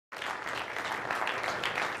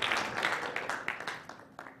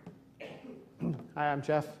Hi, I'm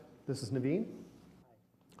Jeff. This is Naveen.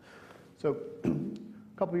 So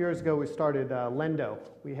a couple years ago, we started Lenddo.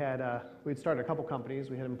 We'd started a couple companies.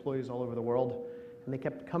 We had employees all over the world, and they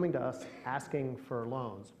kept coming to us asking for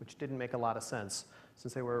loans, which didn't make a lot of sense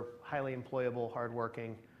since they were highly employable,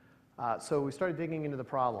 hardworking. So we started digging into the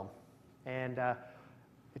problem. And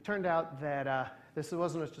it turned out that this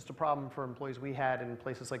wasn't just a problem for employees we had in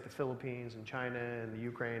places like the Philippines and China and the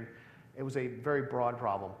Ukraine. It was a very broad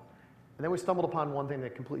problem. And then we stumbled upon one thing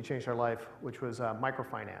that completely changed our life, which was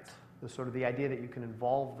microfinance. The idea that you can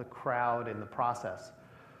involve the crowd in the process.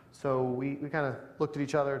 So we kind of looked at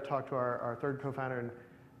each other, talked to our third co-founder, and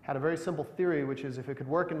had a very simple theory, which is if it could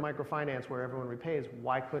work in microfinance where everyone repays,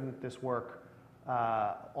 why couldn't this work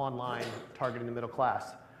online, targeting the middle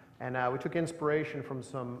class? And we took inspiration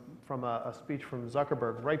from a speech from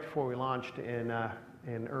Zuckerberg right before we launched in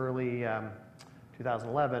early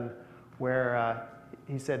 2011, where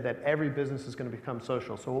he said that every business is going to become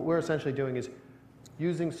social. So what we're essentially doing is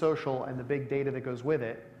using social and the big data that goes with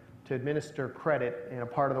it to administer credit in a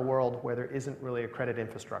part of the world where there isn't really a credit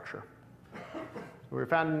infrastructure. We were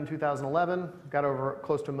founded in 2011, got over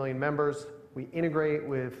close to 1 million members. We integrate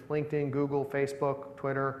with LinkedIn, Google, Facebook,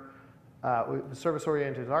 Twitter, with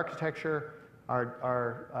service-oriented architecture.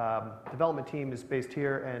 Our development team is based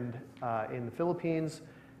here and in the Philippines,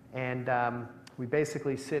 and we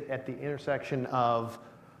basically sit at the intersection of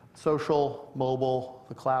social, mobile,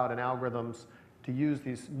 the cloud, and algorithms to use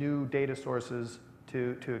these new data sources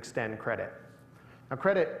to extend credit. Now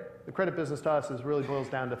the credit business to us really boils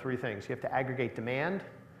down to 3 things. You have to aggregate demand,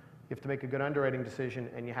 you have to make a good underwriting decision,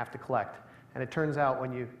 and you have to collect. And it turns out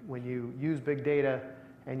when you use big data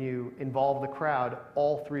and you involve the crowd,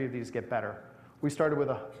 all 3 of these get better. We started with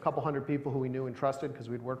a couple hundred people who we knew and trusted because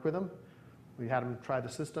we'd worked with them. We had them try the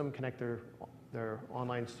system, connect their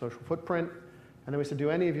online social footprint, and then we said, do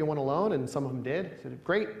any of you want a loan? And some of them did. I said,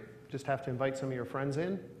 great, just have to invite some of your friends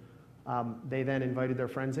in. They then invited their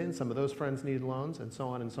friends in. Some of those friends needed loans, and so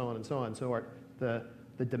on and so on and so on. So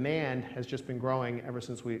the demand has just been growing ever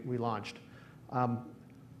since we launched.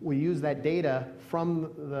 We use that data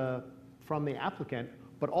from the applicant,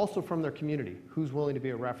 but also from their community. Who's willing to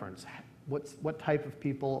be a reference? What type of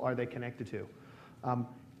people are they connected to?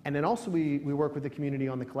 And then also we work with the community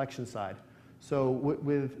on the collection side. So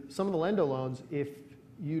with some of the Lenddo loans, if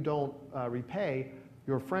you don't repay,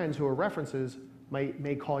 your friends who are references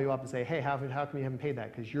may call you up and say, hey, how come you haven't paid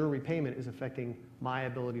that? Because your repayment is affecting my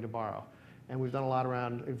ability to borrow. And we've done a lot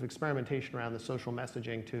around experimentation around the social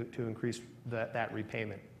messaging to increase that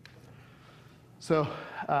repayment. So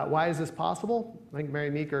why is this possible? I think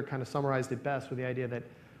Mary Meeker kind of summarized it best with the idea that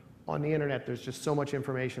on the internet there's just so much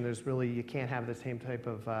information. You can't have the same type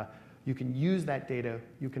of, you can use that data,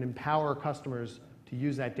 you can empower customers to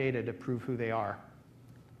use that data to prove who they are.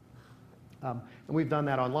 And we've done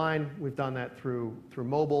that online, we've done that through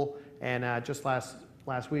mobile, and just last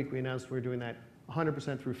week we announced we're doing that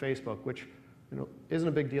 100% through Facebook, which isn't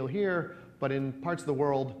a big deal here, but in parts of the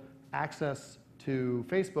world, access to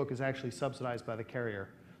Facebook is actually subsidized by the carrier.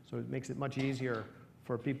 So it makes it much easier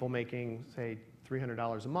for people making, say,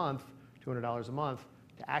 $300 a month, $200 a month,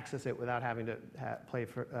 to access it without having to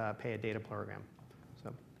pay a data program. So,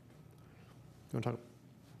 you want to talk?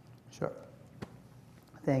 Sure.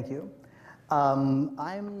 Thank you.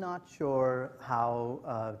 I'm not sure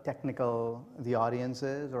how technical the audience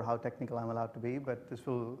is or how technical I'm allowed to be, but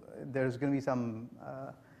there's going to be some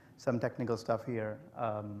technical stuff here,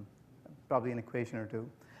 probably an equation or two.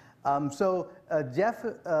 Jeff,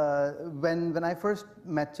 when I first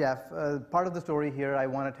met Jeff, part of the story here I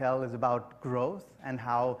want to tell is about growth and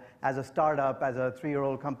how, as a startup, as a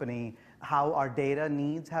 3-year-old company, how our data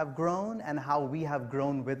needs have grown and how we have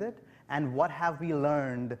grown with it, and what have we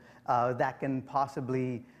learned that can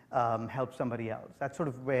possibly help somebody else. That's sort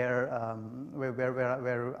of where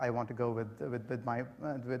I want to go with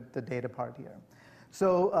the data part here.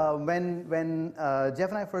 So when Jeff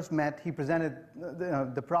and I first met, he presented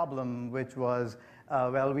the problem, which was,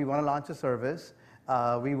 well, we want to launch a service.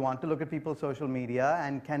 We want to look at people's social media,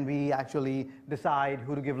 and can we actually decide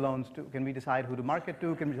who to give loans to? Can we decide who to market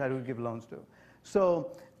to? Can we decide who to give loans to?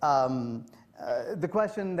 So the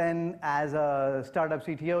question then, as a startup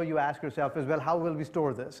CTO, you ask yourself is, well, how will we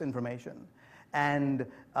store this information? And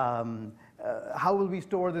how will we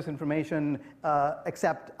store this information,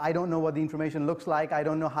 except I don't know what the information looks like, I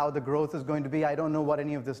don't know how the growth is going to be, I don't know what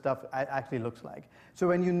any of this stuff actually looks like. So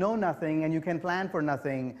when you know nothing and you can plan for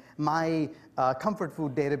nothing, my comfort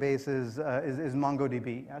food database is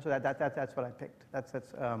MongoDB. So that's what I picked. That's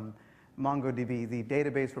MongoDB, the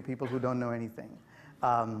database for people who don't know anything.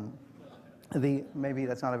 Maybe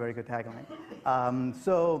that's not a very good tagline.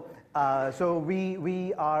 So So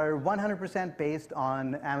we are 100% based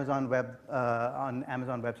on Amazon Web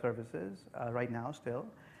Services right now still.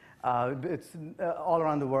 It's all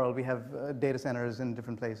around the world. We have data centers in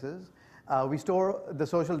different places. We store the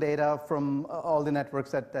social data from all the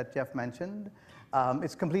networks that Jeff mentioned.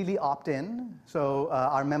 It's completely opt-in, so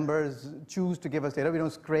our members choose to give us data. We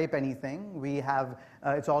don't scrape anything. We have,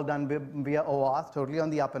 it's all done via OAuth, totally on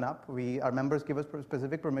the up and up. Our members give us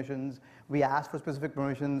specific permissions. We ask for specific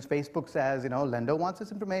permissions. Facebook says, Lenddo wants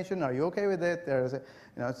this information. Are you okay with it? There's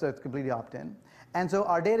so it's completely opt-in. And so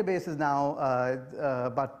our database is now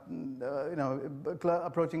about,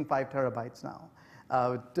 approaching 5 terabytes now,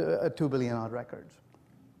 2 billion odd records.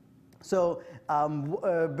 So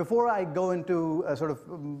before I go into sort of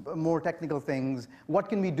more technical things, what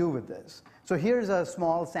can we do with this? So here's a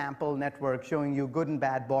small sample network showing you good and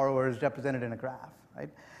bad borrowers represented in a graph, right?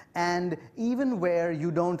 And even where you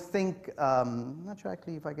don't think, I'm not sure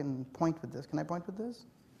actually if I can point with this. Can I point with this?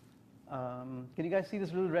 Can you guys see this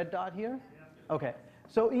little red dot here? Yeah. Okay.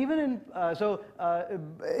 So even in,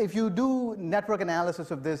 if you do network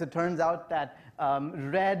analysis of this, it turns out that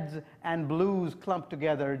reds and blues clump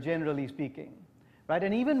together, generally speaking, right?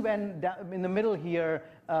 And even when in the middle here,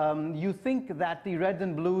 you think that the reds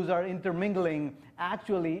and blues are intermingling,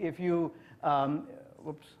 actually, if you,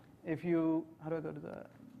 if you, how do I go to the,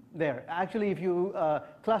 there. Actually, if you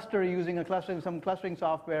cluster using some clustering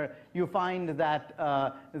software, you find that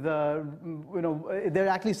they're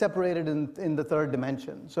actually separated in the third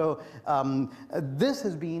dimension. So this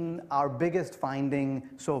has been our biggest finding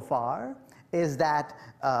so far, is that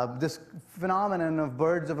this phenomenon of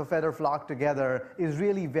birds of a feather flock together is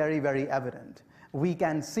really very, very evident. We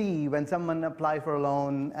can see when someone applies for a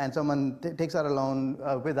loan and someone takes out a loan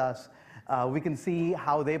with us, we can see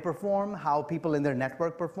how they perform, how people in their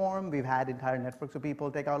network perform. We've had entire networks of people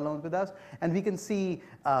take out loans with us, and we can see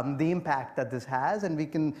the impact that this has. And we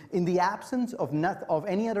can, in the absence of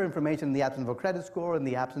any other information, in the absence of a credit score, in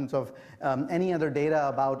the absence of any other data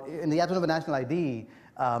about, in the absence of a national ID,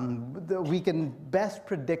 we can best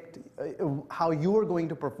predict how you are going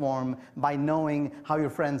to perform by knowing how your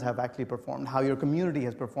friends have actually performed, how your community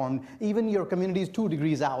has performed, even your community's 2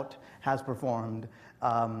 degrees out has performed.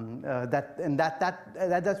 That's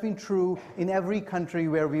been true in every country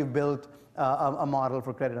where we've built a model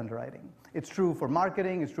for credit underwriting. It's true for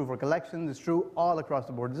marketing, it's true for collections, it's true all across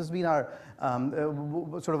the board. This has been our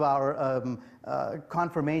sort of our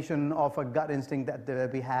confirmation of a gut instinct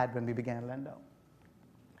that we had when we began Lenddo.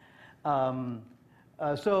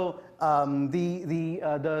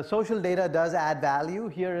 The social data does add value.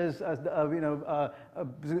 Here is,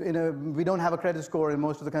 we don't have a credit score in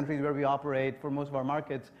most of the countries where we operate for most of our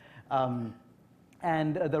markets.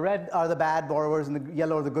 And the red are the bad borrowers and the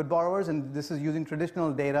yellow are the good borrowers. And this is using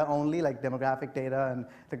traditional data only, like demographic data and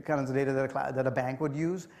the kinds of data that a bank would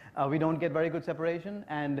use. We don't get very good separation.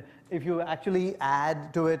 And if you actually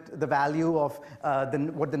add to it the value of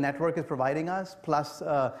what the network is providing us, plus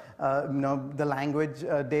the language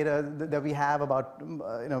data that we have about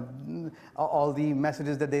all the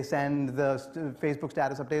messages that they send, the Facebook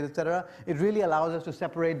status updates, et cetera, it really allows us to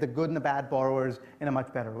separate the good and the bad borrowers in a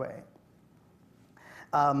much better way.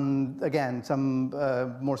 Again, some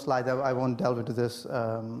more slides. I won't delve into this.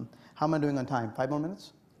 How am I doing on time? 5 more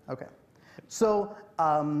minutes? Okay. So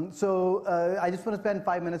I just want to spend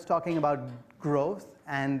 5 minutes talking about growth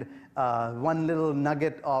and one little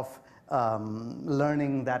nugget of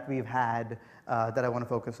learning that we've had that I want to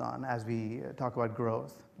focus on as we talk about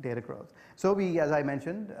growth, data growth. So we, as I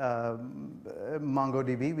mentioned,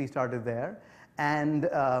 MongoDB, we started there. And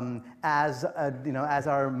as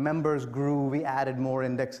our members grew, we added more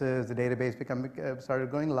indexes. The database started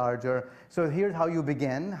growing larger. So here's how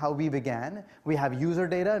we began. We have user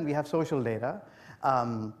data and we have social data.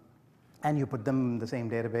 And you put them in the same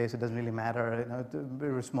database. It doesn't really matter. We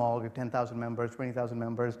were small. We have 10,000 members, 20,000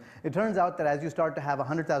 members. It turns out that as you start to have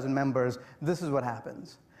 100,000 members, this is what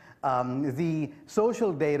happens. The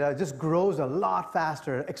social data just grows a lot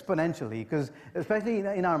faster exponentially, because especially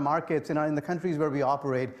in our markets, in the countries where we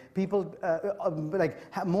operate, people,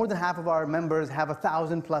 more than half of our members have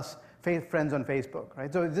 1,000 plus friends on Facebook,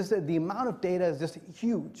 right? So the amount of data is just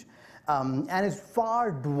huge. And it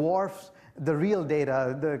far dwarfs the real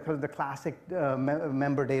data, the classic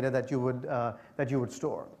member data that you would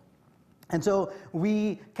store. And so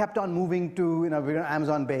we kept on moving to, we're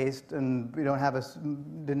Amazon-based, and we didn't have a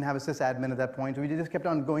sysadmin at that point. So we just kept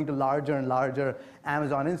on going to larger and larger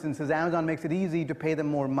Amazon instances. Amazon makes it easy to pay them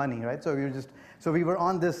more money, right? So we were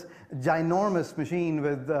on this ginormous machine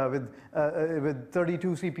with 32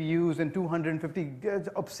 CPUs and 250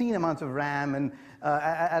 obscene amounts of RAM, and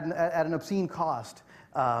at an obscene cost.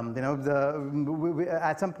 At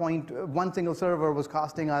some point, one single server was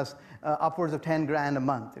costing us upwards of 10 grand a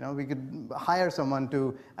month. We could hire someone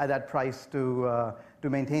at that price to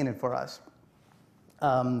maintain it for us.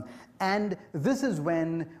 And this is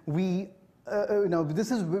when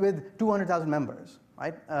this is with 200,000 members,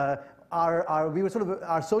 right?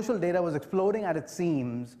 Our social data was exploding at its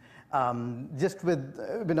seams, just with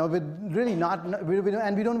really not,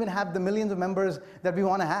 and we don't even have the millions of members that we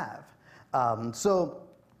want to have.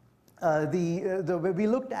 We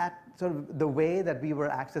looked at sort of the way that we were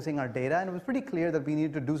accessing our data, and it was pretty clear that we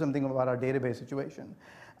needed to do something about our database situation.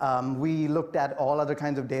 We looked at all other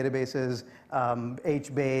kinds of databases,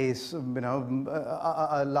 HBase,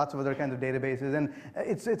 lots of other kinds of databases, and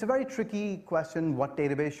it's a very tricky question. What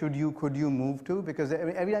database could you move to? Because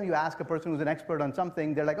every time you ask a person who's an expert on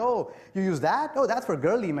something, they're like, "Oh, you use that? Oh, that's for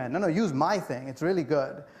girly men. No, use my thing. It's really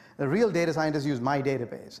good. The real data scientists use my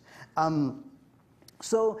database." And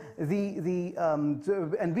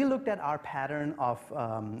we looked at our pattern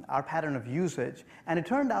of usage, and it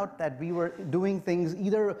turned out that we were doing things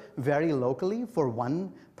either very locally for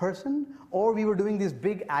one person, or we were doing these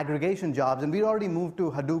big aggregation jobs, and we already moved to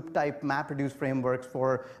Hadoop type MapReduce frameworks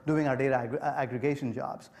for doing our data aggregation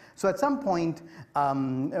jobs. So at some point,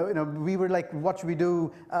 we were like, what should we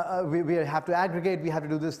do? We have to aggregate, we have to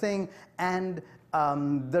do this thing, and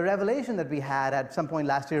the revelation that we had at some point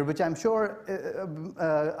last year, which I'm sure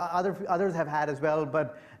others have had as well,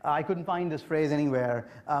 but I couldn't find this phrase anywhere,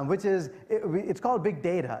 which is, it's called big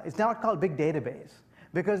data. It's not called big database.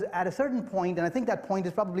 Because at a certain point, and I think that point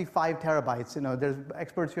is probably 5 terabytes. There's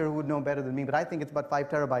experts here who would know better than me, but I think it's about 5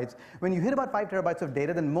 terabytes. When you hit about 5 terabytes of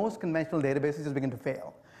data, then most conventional databases just begin to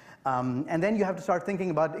fail. And then you have to start thinking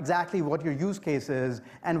about exactly what your use case is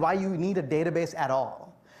and why you need a database at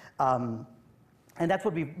all. And that's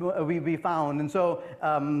what we found. And so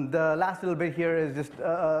the last little bit here is just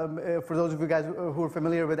for those of you guys who are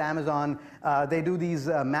familiar with Amazon, they do these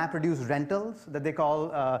MapReduce rentals that they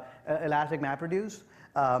call Elastic MapReduce.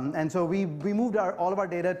 And so we moved all of our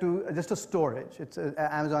data to just a storage. It's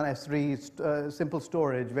Amazon S3 simple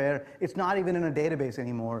storage, where it's not even in a database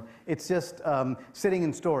anymore. It's just sitting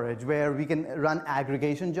in storage, where we can run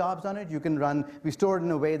aggregation jobs on it. We store it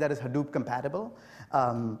in a way that is Hadoop compatible.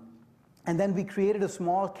 And then we created a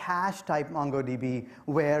small cache type MongoDB,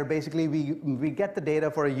 where basically we get the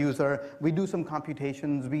data for a user, we do some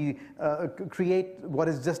computations, we create what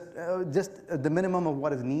is just the minimum of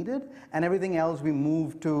what is needed, and everything else we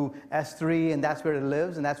move to S3, and that's where it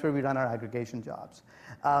lives, and that's where we run our aggregation jobs.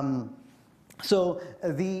 So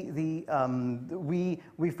we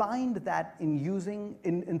find that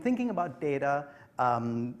in thinking about data,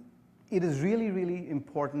 it is really, really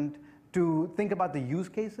important to think about the use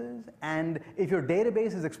cases, and if your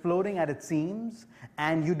database is exploding at its seams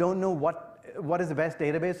and you don't know what is the best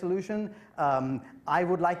database solution, I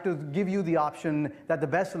would like to give you the option that the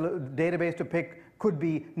best database to pick could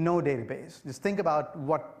be no database. Just think about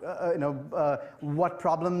what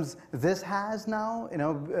problems this has now.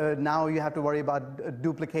 Now you have to worry about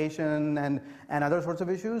duplication and other sorts of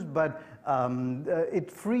issues, but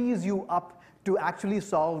it frees you up to actually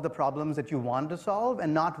solve the problems that you want to solve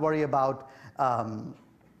and not worry about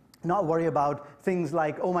things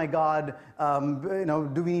like, oh my God,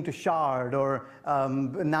 do we need to shard, or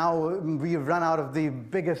now we've run out of the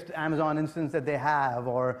biggest Amazon instance that they have,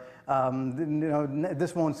 or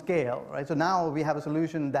this won't scale, right? So now we have a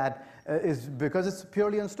solution that is, because it's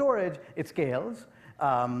purely on storage, it scales,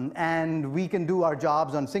 and we can do our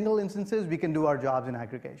jobs on single instances, we can do our jobs in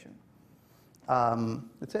aggregation.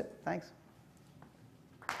 That's it, thanks.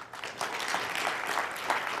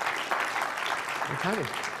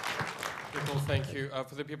 Cool, thank you.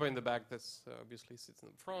 For the people in the back, this obviously sits in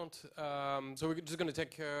the front. So we're just going to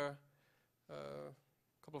take a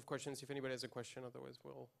couple of questions. If anybody has a question, otherwise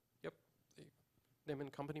we'll, yep. Name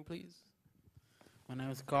and company, please. My name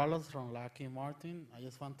is Carlos from Lockheed Martin. I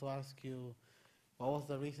just want to ask you, what was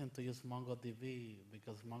the reason to use MongoDB?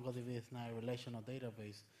 Because MongoDB is not a relational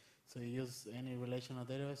database. So you use any relational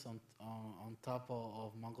database on top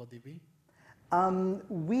of MongoDB?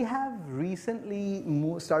 We have recently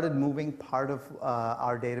started moving part of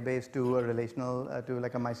our database to a relational, to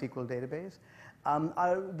like a MySQL database.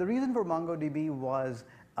 The reason for MongoDB was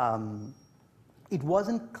it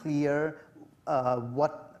wasn't clear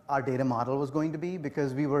what our data model was going to be,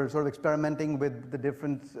 because we were sort of experimenting with the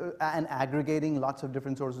different and aggregating lots of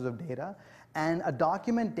different sources of data. And a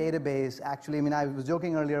document database, actually, I mean, I was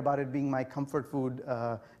joking earlier about it being my comfort food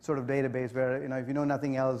sort of database, where if you know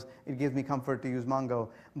nothing else, it gives me comfort to use Mongo.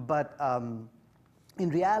 But in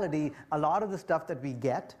reality, a lot of the stuff that we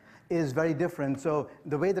get is very different. So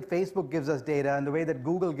the way that Facebook gives us data and the way that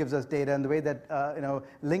Google gives us data and the way that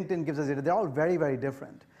LinkedIn gives us data, they're all very, very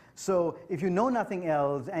different. So if you know nothing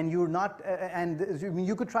else and you're not,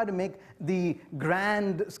 you could try to make the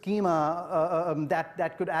grand schema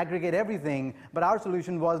that could aggregate everything, but our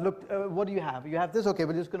solution was, look, what do you have? You have this, okay,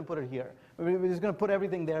 we're just going to put it here. We're just going to put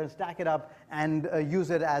everything there and stack it up and use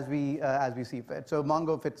it as we see fit. So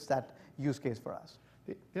Mongo fits that use case for us.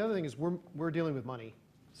 The other thing is we're dealing with money.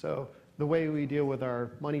 So the way we deal with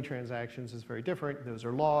our money transactions is very different. Those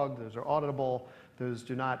are logged, those are auditable, those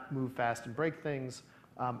do not move fast and break things.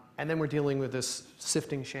 And then we're dealing with this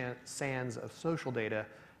sifting sands of social data,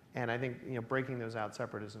 and I think breaking those out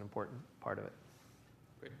separate is an important part of it.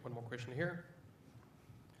 Great. One more question here.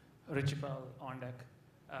 Richipal on deck.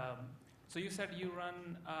 So you said you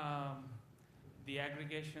run the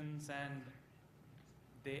aggregations and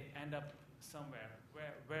they end up somewhere.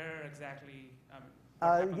 Where exactly? What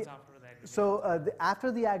happens after the aggregation? So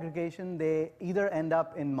after the aggregation, they either end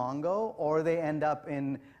up in Mongo or they end up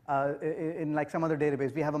in like some other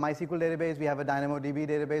database. We have a MySQL database, we have a DynamoDB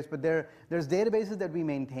database, but there's databases that we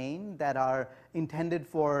maintain that are intended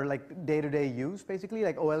for like day-to-day use, basically,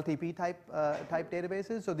 like OLTP type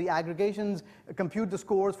databases. So the aggregations compute the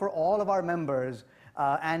scores for all of our members,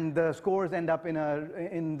 and the scores end up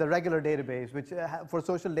in the regular database, which for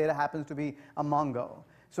social data happens to be a Mongo.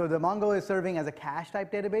 So the Mongo is serving as a cache type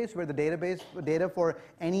database where the database data for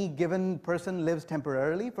any given person lives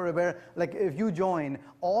temporarily. Like if you join,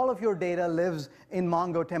 all of your data lives in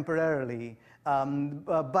Mongo temporarily,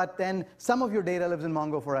 but then some of your data lives in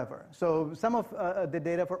Mongo forever. So some of the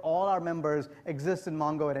data for all our members exists in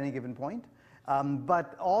Mongo at any given point,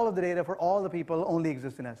 but all of the data for all the people only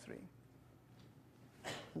exists in S3.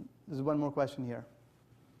 There's one more question here.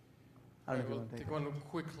 I don't know if you want to take one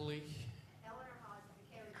quickly.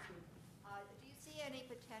 Do you see any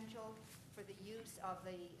potential for the use of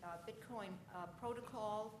the Bitcoin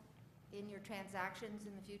protocol in your transactions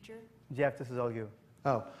in the future? Jeff, this is all you.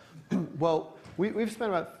 Oh, well, we've spent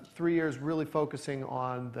about 3 years really focusing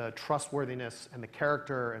on the trustworthiness and the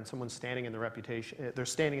character and someone standing in the reputation, they're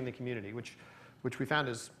standing in the community, which we found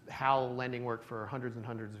is how lending worked for hundreds and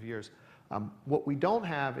hundreds of years. What we don't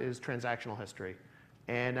have is transactional history.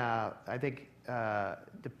 And I think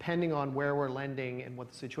depending on where we're lending and what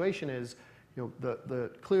the situation is,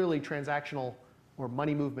 the clearly transactional or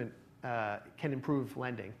money movement can improve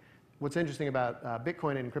lending. What's interesting about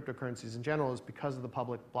Bitcoin and cryptocurrencies in general is because of the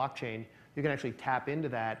public blockchain, you can actually tap into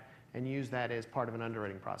that and use that as part of an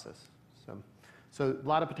underwriting process. So a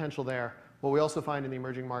lot of potential there. What we also find in the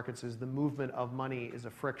emerging markets is the movement of money is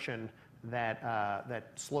a friction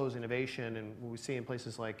that slows innovation. And what we see in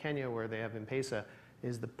places like Kenya, where they have M-Pesa,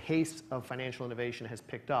 is the pace of financial innovation has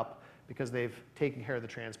picked up because they've taken care of the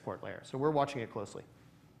transport layer. So we're watching it closely.